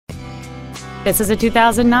This is a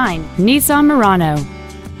 2009 Nissan Murano.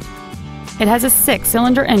 It has a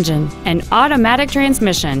 6-cylinder engine, an automatic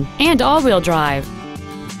transmission, and all-wheel drive.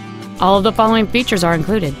 All of the following features are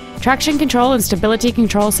included: traction control and stability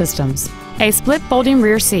control systems, a split folding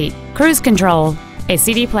rear seat, cruise control, a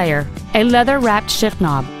CD player, a leather-wrapped shift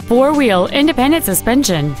knob, 4-wheel independent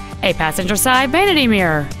suspension, a passenger side vanity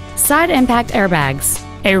mirror, side impact airbags,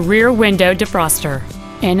 a rear window defroster,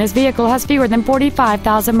 and this vehicle has fewer than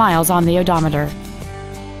 45,000 miles on the odometer.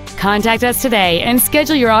 Contact us today and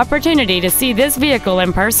schedule your opportunity to see this vehicle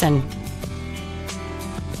in person.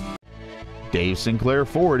 Dave Sinclair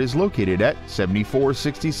Ford is located at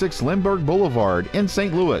 7466 Lindbergh Boulevard in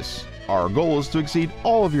St. Louis. Our goal is to exceed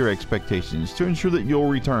all of your expectations to ensure that you'll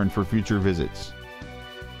return for future visits.